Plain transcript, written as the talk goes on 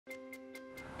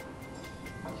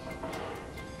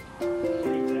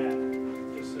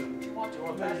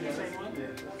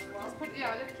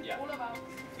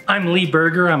I'm Lee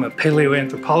Berger. I'm a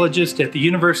paleoanthropologist at the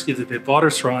University of the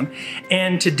Witwatersrand,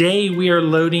 and today we are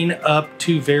loading up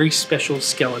two very special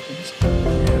skeletons.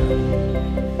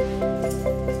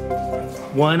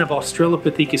 One of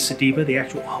Australopithecus sediba, the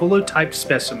actual holotype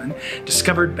specimen,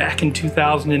 discovered back in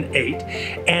 2008,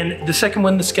 and the second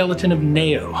one, the skeleton of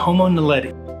Neo, Homo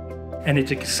naledi. And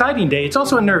it's an exciting day. It's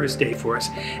also a nervous day for us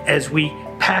as we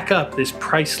pack up this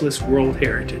priceless world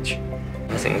heritage.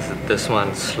 I think that this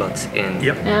one slots in.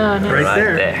 Yep, nice. right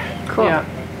there. Cool. Yeah.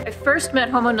 I first met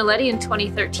Homo naledi in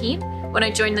 2013 when I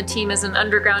joined the team as an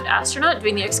underground astronaut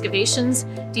doing the excavations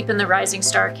deep in the Rising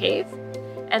Star Cave.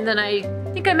 And then I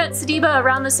think I met sediba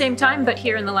around the same time, but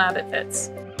here in the lab at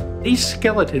Wits. These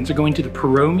skeletons are going to the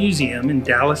Perot Museum in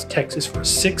Dallas, Texas for a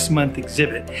 6-month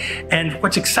exhibit. And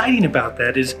what's exciting about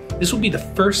that is this will be the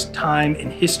first time in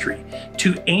history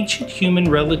two ancient human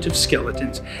relative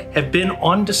skeletons have been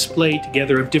on display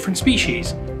together of different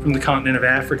species from the continent of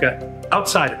Africa,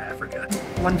 outside of Africa.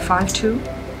 152.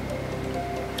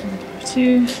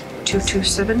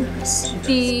 227.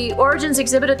 The Origins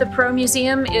exhibit at the Perot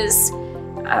Museum is,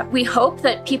 we hope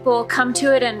that people come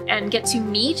to it and get to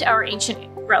meet our ancient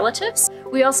relatives.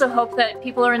 We also hope that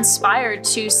people are inspired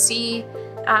to see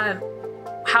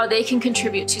how they can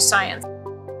contribute to science.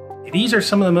 These are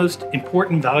some of the most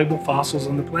important, valuable fossils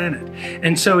on the planet.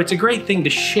 And so it's a great thing to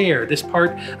share this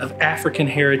part of African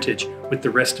heritage with the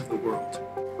rest of the world.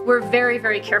 We're very,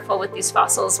 very careful with these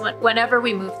fossils whenever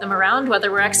we move them around,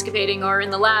 whether we're excavating or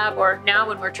in the lab, or now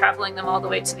when we're traveling them all the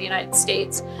way to the United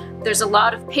States. There's a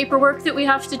lot of paperwork that we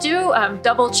have to do,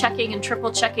 double checking and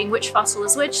triple checking which fossil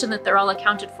is which and that they're all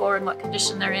accounted for and what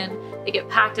condition they're in. They get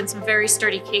packed in some very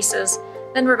sturdy cases.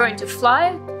 Then we're going to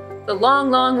fly the long,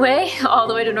 long way all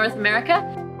the way to North America.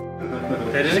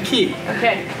 That is a key.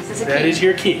 Okay, this is a key. That is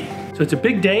your key. So it's a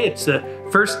big day. It's the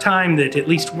first time that at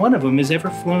least one of them has ever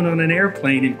flown on an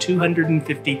airplane in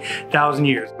 250,000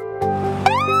 years.